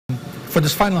for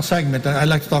this final segment, I'd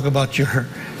like to talk about your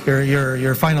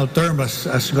final term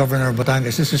as governor of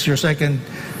Batangas. This is your second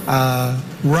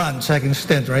second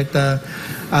stint, right?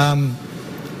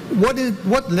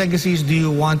 What legacies do you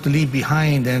want to leave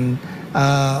behind, and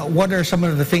what are some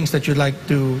of the things that you'd like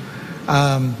to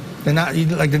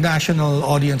the national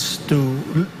audience to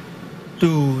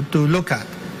look at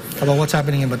about what's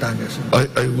happening in Batangas?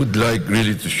 I would like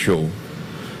really to show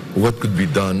what could be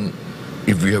done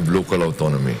if we have local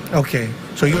autonomy. Okay,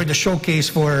 so you're the showcase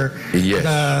for yes.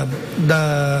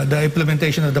 the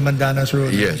implementation of the Mandanas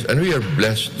rule. Yes, and we are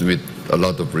blessed with a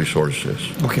lot of resources.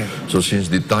 Okay. So since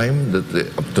the time that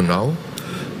up to now,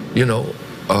 you know,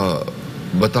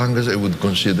 Batangas, I would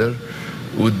consider,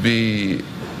 would be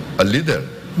a leader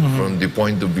from the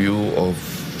point of view of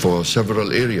for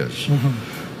several areas.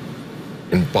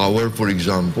 In power, for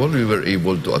example, we were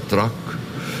able to attract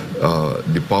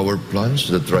the power plants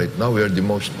that right now we are the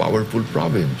most powerful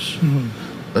province.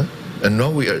 And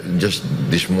now we are, just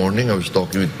this morning I was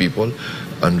talking with people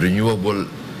on renewable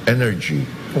energy.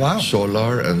 Wow.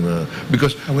 Solar and,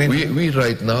 because we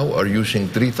right now are using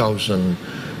 3,000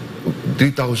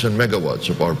 megawatts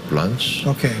of our plants.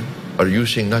 Okay. Are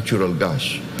using natural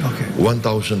gas. Okay.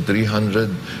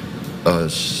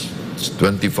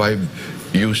 1,325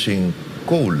 using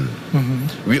coal.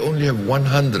 We only have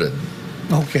 100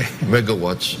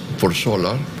 megawatts for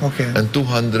solar, and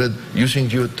 200 using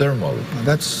geothermal.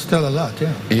 That's still a lot,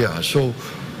 yeah. Yeah, so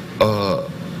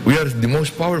we are the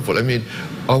most powerful. I mean,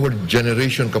 our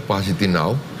generation capacity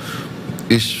now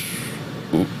is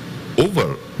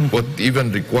over what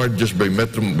even required just by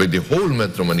the whole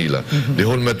Metro Manila. The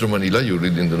whole Metro Manila, you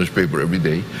read in the newspaper every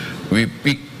day, we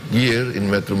peak year in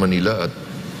Metro Manila at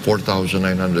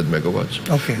 4,900 megawatts.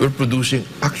 Okay. We're producing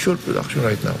actual production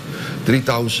right now,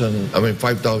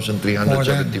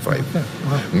 5,375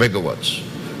 megawatts.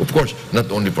 Of course,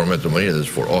 not only for Metro Manila, that's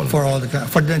for all. For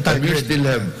the entire and we grid. still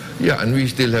have, yeah, and we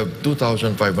still have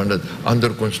 2,500 under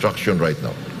construction right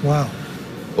now. Wow.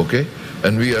 Okay?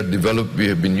 And we have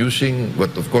been using,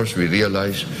 but of course we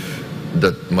realize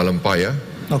that Malampaya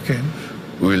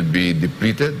will be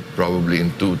depleted probably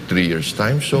in 2-3 years'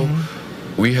 time. So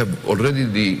we have already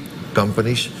the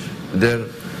companies, they're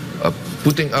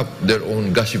putting up their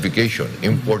own gasification,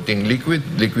 importing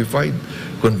liquefied,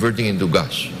 converting into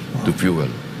gas to fuel.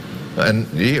 And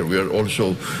here we are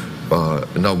also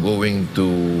now going to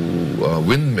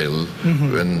windmill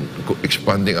and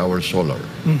expanding our solar.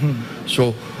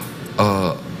 So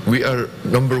we are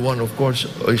number one, of course,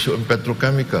 also in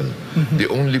petrochemical. The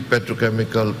only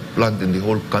petrochemical plant in the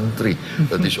whole country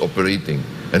that is operating.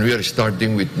 And we are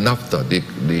starting with naphtha, the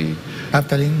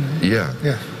naphthalene? Yeah.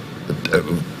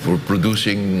 For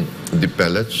producing the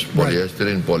pellets, polyester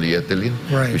and polyethylene,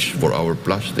 which is for our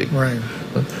plastic.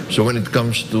 So when it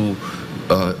comes to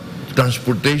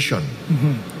transportation,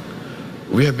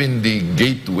 we have been the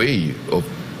gateway of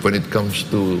when it comes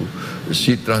to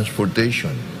sea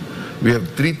transportation. We have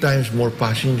 3 times more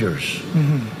passengers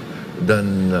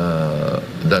than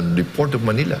the Port of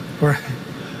Manila.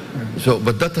 So,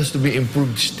 but that has to be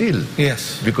improved still.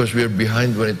 Yes. Because we are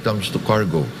behind when it comes to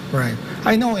cargo. Right.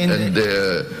 I know. And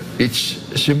it's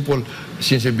simple.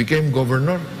 Since I became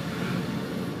governor,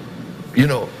 you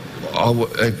know,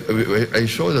 I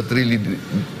saw that really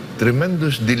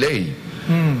tremendous delay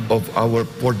of our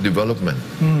port development.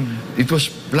 It was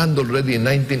planned already in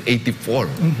 1984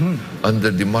 under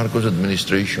the Marcos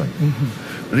administration.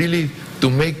 Really, to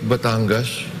make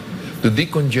Batangas, to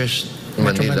decongest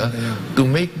Manila, to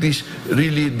make this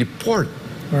really the port.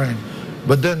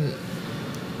 But then,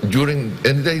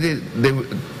 and they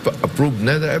approved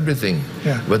everything.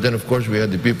 But then, of course, we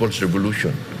had the People's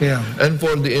Revolution. And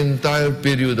for the entire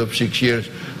period of 6 years,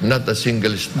 not a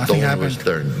single stone was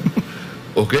turned.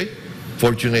 Okay?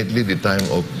 Fortunately, the time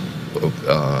of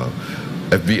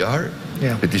FBR,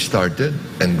 it started,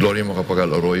 and Gloria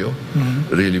Macapagal Arroyo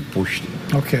really pushed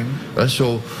it.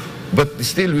 So, but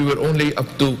still, we were only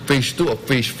up to phase 2 of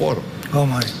phase 4. Oh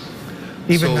my!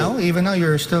 Even now,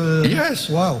 you're still. Yes.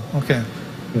 Wow. Okay.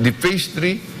 The phase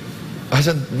 3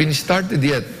 hasn't been started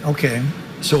yet. Okay.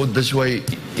 So that's why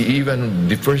even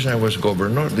the first time I was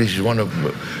governor, this is one of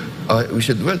we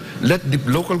said, well, let the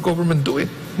local government do it.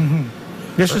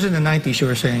 This was in the 90s, you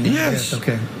were saying? Yes.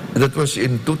 Okay. That was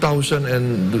in 2000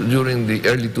 and during the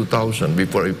early 2000,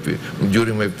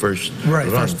 during my first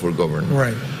run for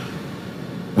governor.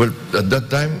 Well, at that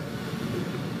time,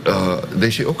 they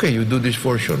say, okay, you do this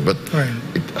portion. But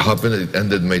it happened that it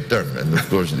ended my term. And of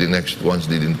course, the next ones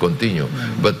didn't continue.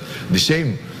 But the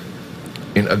same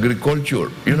in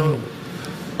agriculture, you know,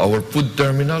 our food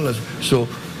terminal. So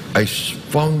I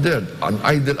found there an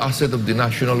idle asset of the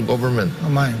national government. Oh,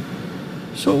 my.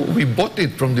 So we bought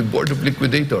it from the Board of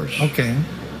Liquidators. Okay.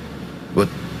 But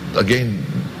again,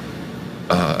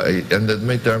 I ended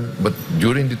my term, but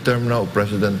during the term now of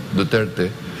President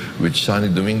Duterte, with Sonny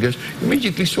Dominguez,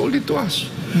 immediately sold it to us.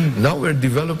 Now we're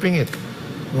developing it.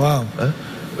 Wow.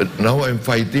 But now I'm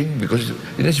fighting because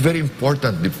it is very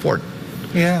important, the port.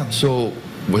 Yeah. So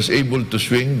was able to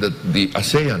swing that the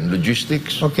ASEAN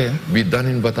logistics be done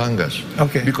in Batangas.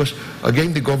 Okay. Because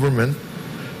again, the government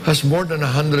has more than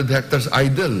 100 hectares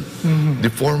idle. The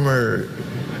former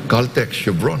Caltex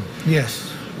Chevron.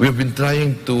 Yes. We have been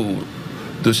trying to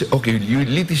say, okay, you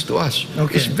lead this to us.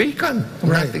 Okay. It's vacant.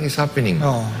 Right. Nothing is happening.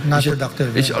 Oh, not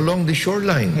productive. It's along the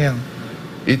shoreline. Yeah.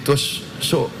 It was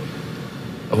so,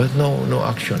 but no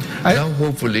action. Now,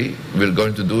 hopefully, we're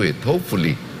going to do it.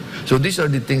 Hopefully. So these are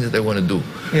the things that I want to do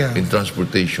in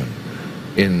transportation,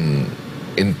 in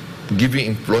giving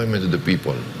employment to the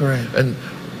people. Right. And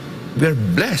we're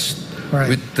blessed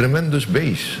with tremendous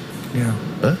base. Yeah.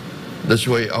 That's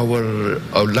why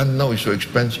our land now is so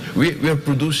expensive. We are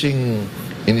producing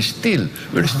in steel.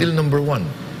 We're still number one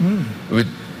with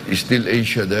Steel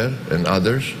Asia there and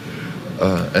others,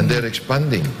 and they're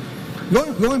expanding.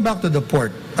 Going back to the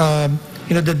port,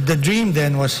 the dream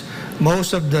then was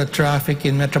most of the traffic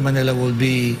in Metro Manila will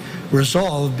be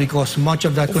resolved because much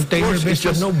of that container business.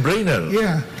 It's a no-brainer.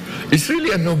 Yeah. It's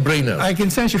really a no-brainer. I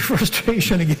can sense your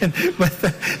frustration again, but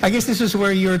I guess this is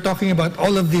where you're talking about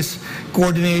all of this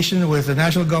coordination with the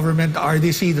national government,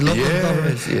 RDC, the local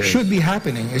government should be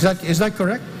happening. Is that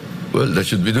correct? Well, they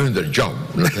should be doing their job,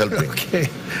 not helping. Okay.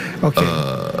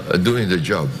 Doing their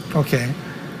job. Okay.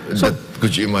 So,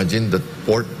 could you imagine that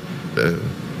port?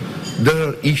 There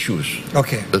are issues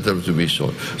that have to be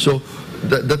solved. So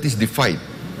that is the fight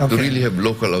to really have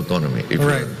local autonomy.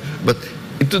 But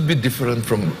it would be different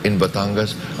from in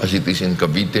Batangas as it is in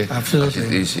Cavite, as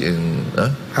it is in...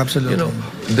 Absolutely. You know,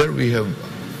 there we have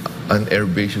an air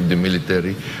base of the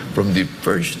military. From the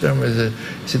first term, I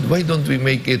said, why don't we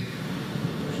make it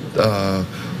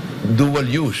dual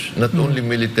use, not only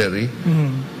military.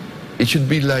 It should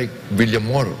be like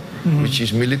Villamor, which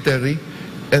is military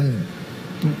and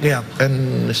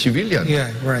civilian,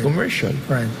 commercial.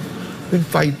 Right. Been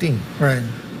fighting. Right.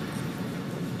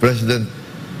 President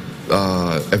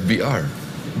FBR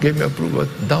gave me approval.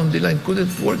 Down the line,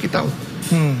 couldn't work it out.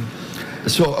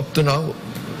 So up to now,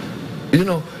 you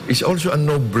know, it's also a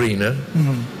no-brainer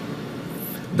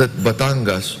that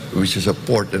Batangas, which is a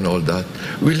port and all that,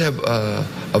 will have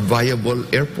a viable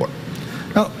airport.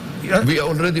 Now, we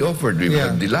already offered. We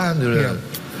have the land,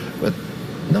 but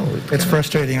no, it's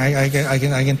frustrating. I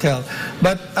can tell.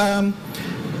 But and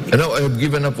now I have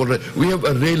given up already. We have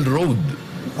a railroad.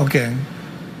 Okay.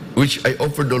 Which I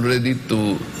offered already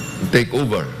to take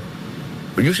over.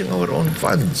 We're using our own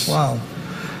funds. Wow.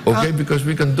 Okay, because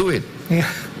we can do it. Yeah.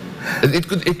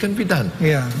 It can be done.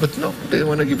 Yeah. But no, they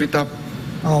want to give it up.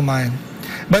 Oh my.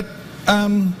 But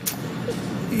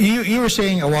you were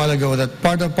saying a while ago that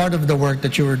part of the work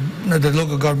that the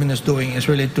local government is doing is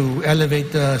really to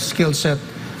elevate the skill set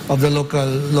of the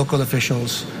local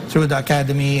officials through the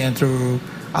academy and through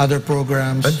other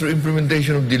programs. And through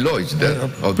implementation of the law, it's there,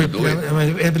 how to do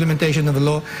it. Implementation of the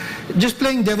law. Just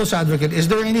playing devil's advocate, is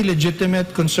there any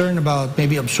legitimate concern about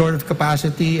maybe absorptive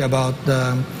capacity, about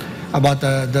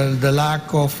the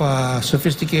lack of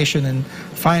sophistication and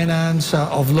finance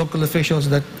of local officials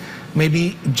that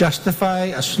maybe justify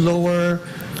a slower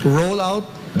rollout?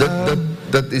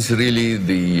 That is really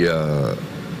the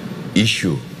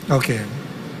issue. Okay.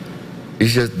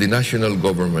 It's just the national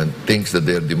government thinks that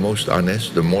they're the most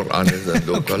honest, the more honest than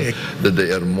local, that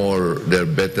they're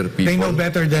better people. They know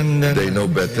better than they know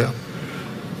better.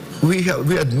 Yeah.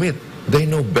 We admit they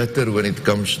know better when it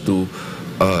comes to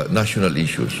national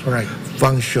issues. Right.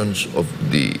 Functions of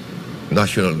the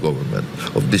national government,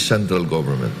 of the central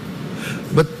government.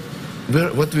 But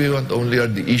what we want only are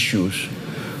the issues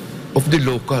of the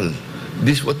local.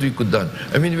 This is what we could done.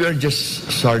 I mean, we are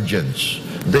just sergeants.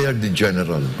 They are the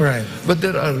general. Right. But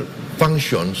there are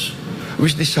functions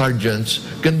which the sergeants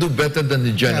can do better than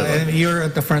the general. And you're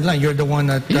at the front line. You're the one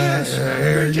that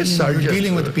we're just sergeants. You're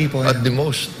dealing with the people. At the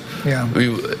most. Yeah.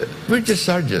 We're just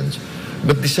sergeants.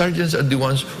 But the sergeants are the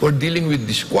ones who are dealing with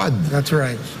the squad. That's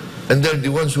right. And they're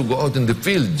the ones who go out in the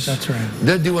fields. That's right.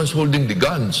 They're the ones holding the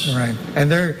guns. Right.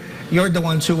 And you're the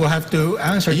ones who will have to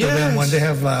answer to them when they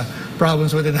have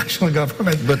problems with the national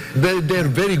government. But they're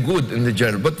very good in the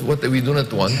general. But what we do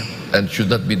not want, and should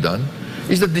not be done,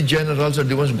 is that the generals are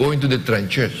the ones going to the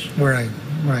trenches. Right,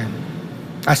 right.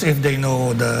 As if they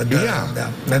know the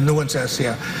nuances,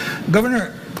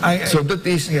 Governor, So that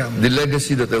is the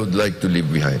legacy that I would like to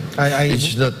leave behind.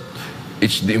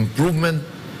 It's the improvement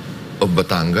of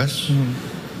Batangas,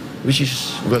 which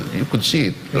is, well, you could see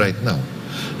it right now.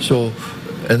 So,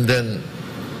 and then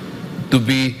to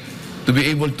be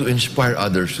able to inspire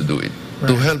others to do it,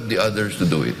 to help the others to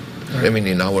do it. I mean,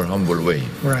 in our humble way.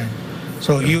 Right.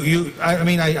 So I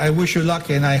mean, I wish you luck,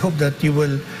 and I hope that you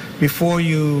will, before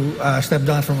you step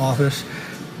down from office,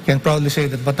 can proudly say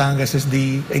that Batangas is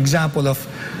the example of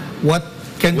what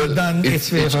can be done.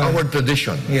 It's our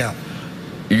tradition. Yeah.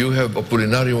 You have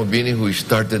Apolinario Mabini, who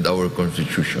started our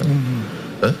constitution.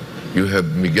 You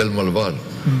have Miguel Malvar,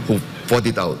 who fought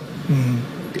it out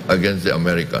against the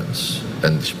Americans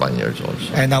and the Spaniards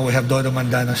also. And now we have Dodo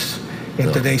Mandanas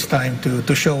in today's time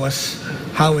to show us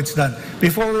how it's done.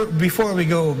 Before we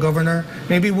go, Governor,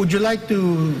 maybe would you like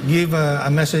to give a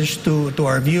message to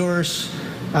our viewers?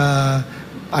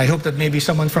 I hope that maybe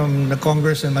someone from the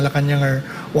Congress in Malacanang are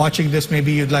watching this.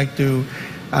 Maybe you'd like to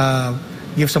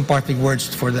give some parting words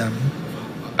for them.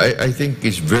 I think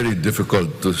it's very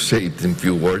difficult to say it in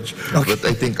few words, but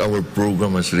I think our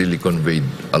program has really conveyed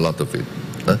a lot of it.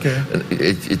 Okay.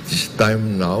 It's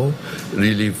time now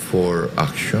really for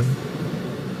action.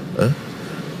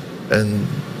 And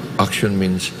action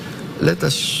means let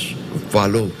us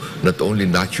follow not only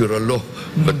natural law,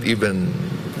 but even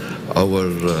our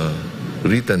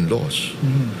written laws.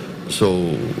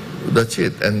 So that's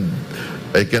it. And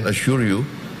I can assure you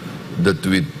that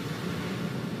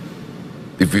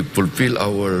if we fulfill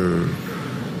our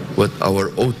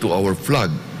oath to our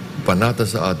flag, panata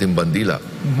sa ating bandila,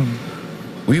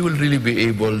 we will really be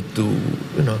able to,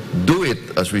 do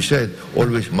it, as we said,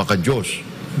 always maka-Diyos,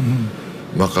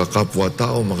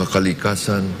 makakapwa-tao,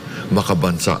 makakalikasan,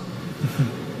 makabansa.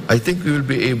 I think we will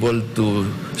be able to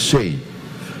say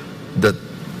that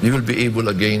we will be able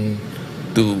again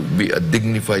to be a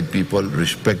dignified people,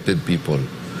 respected people.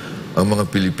 Ang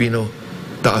mga Pilipino,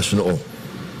 taas noo,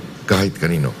 kahit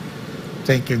kanino.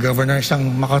 Thank you, Governor.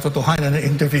 Isang makatotohanan na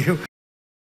interview.